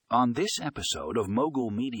On this episode of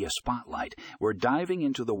Mogul Media Spotlight, we're diving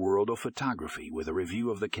into the world of photography with a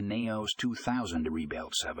review of the Canon EOS 2000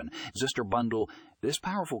 Rebuild 7 Zister Bundle. This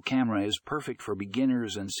powerful camera is perfect for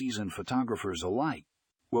beginners and seasoned photographers alike.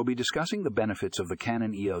 We'll be discussing the benefits of the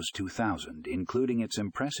Canon EOS 2000, including its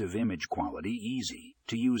impressive image quality,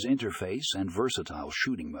 easy-to-use interface, and versatile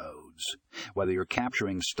shooting modes. Whether you're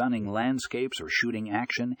capturing stunning landscapes or shooting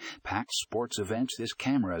action-packed sports events, this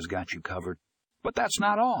camera has got you covered. But that's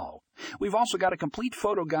not all. We've also got a complete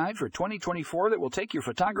photo guide for 2024 that will take your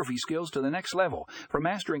photography skills to the next level. From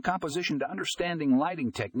mastering composition to understanding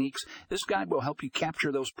lighting techniques, this guide will help you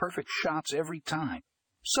capture those perfect shots every time.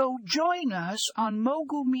 So join us on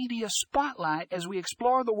Mogul Media Spotlight as we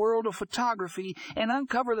explore the world of photography and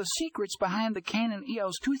uncover the secrets behind the Canon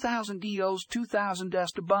EOS 2000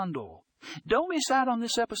 Zister Bundle. Don't miss out on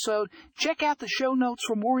this episode. Check out the show notes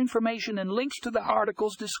for more information and links to the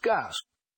articles discussed.